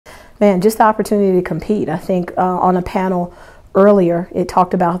Man, just the opportunity to compete. I think on a panel earlier, it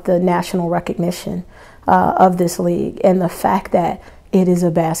talked about the national recognition of this league and the fact that it is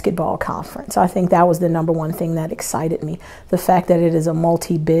a basketball conference. I think that was the number one thing that excited me, the fact that it is a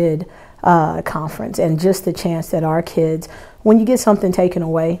multi-bid conference, and just the chance that our kids, when you get something taken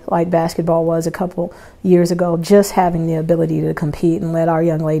away, like basketball was a couple years ago, just having the ability to compete and let our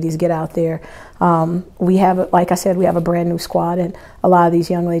young ladies get out there. We have, like I said, we have a brand new squad, and a lot of these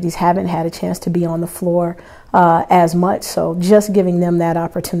young ladies haven't had a chance to be on the floor as much, so just giving them that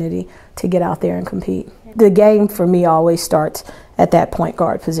opportunity to get out there and compete. The game for me always starts at that point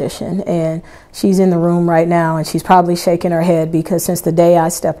guard position, and she's in the room right now, and she's probably shaking her head because since the day I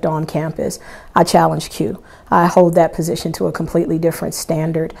stepped on campus, I challenged Q. I hold that position to a completely different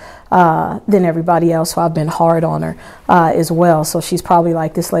standard than everybody else, so I've been hard on her as well. So she's probably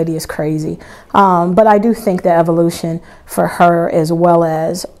like, this lady is crazy. But I do think the evolution for her, as well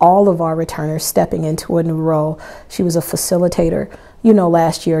as all of our returners stepping into a new role. She was a facilitator, you know,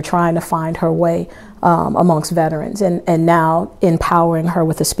 last year, trying to find her way amongst veterans, and now empowering her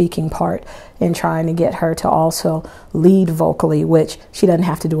with a speaking part and trying to get her to also lead vocally, which she doesn't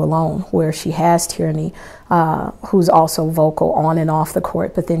have to do alone, where she has Tierney, who's also vocal on and off the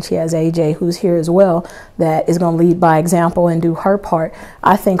court, but then she has AJ, who's here as well, that is going to lead by example and do her part.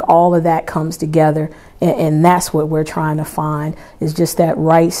 I think all of that comes together, and that's what we're trying to find, is just that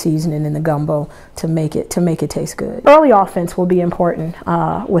right seasoning in the gumbo to make it taste good. Early offense will be important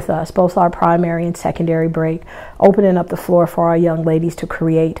with us, both our primary and secondary break, opening up the floor for our young ladies to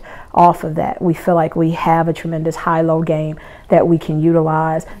create off of that. We feel like we have a tremendous high-low game that we can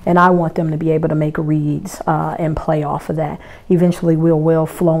utilize, and I want them to be able to make reads and play off of that. Eventually we'll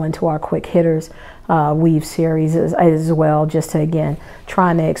flow into our quick hitters, weave series as well, just to, again,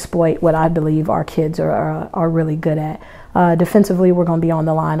 trying to exploit what I believe our kids are really good at. Defensively, we're going to be on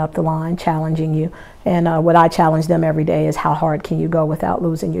the line, up the line, challenging you. And what I challenge them every day is how hard can you go without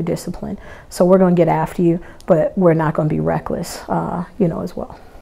losing your discipline. So we're going to get after you, but we're not going to be reckless, you know, as well.